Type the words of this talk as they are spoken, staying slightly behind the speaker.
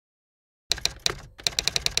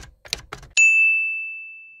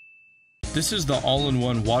This is the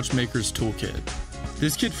all-in-one watchmaker's toolkit.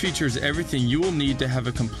 This kit features everything you will need to have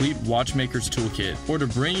a complete watchmaker's toolkit or to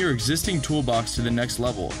bring your existing toolbox to the next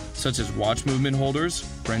level, such as watch movement holders,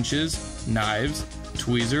 wrenches, knives,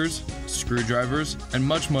 tweezers, screwdrivers, and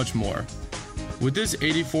much more. With this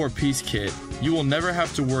 84-piece kit, you will never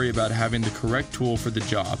have to worry about having the correct tool for the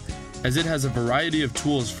job, as it has a variety of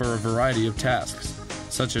tools for a variety of tasks,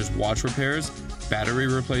 such as watch repairs, battery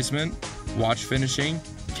replacement, watch finishing,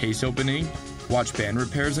 case opening, watch band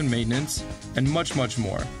repairs and maintenance, and much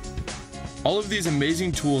more. All of these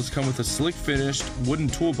amazing tools come with a slick finished wooden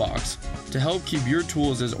toolbox to help keep your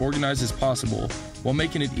tools as organized as possible while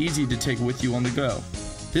making it easy to take with you on the go.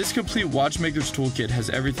 This complete watchmaker's toolkit has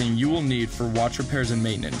everything you will need for watch repairs and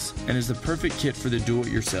maintenance and is the perfect kit for the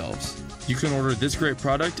do-it-yourselves. You can order this great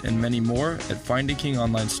product and many more at Finding King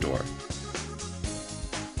online store.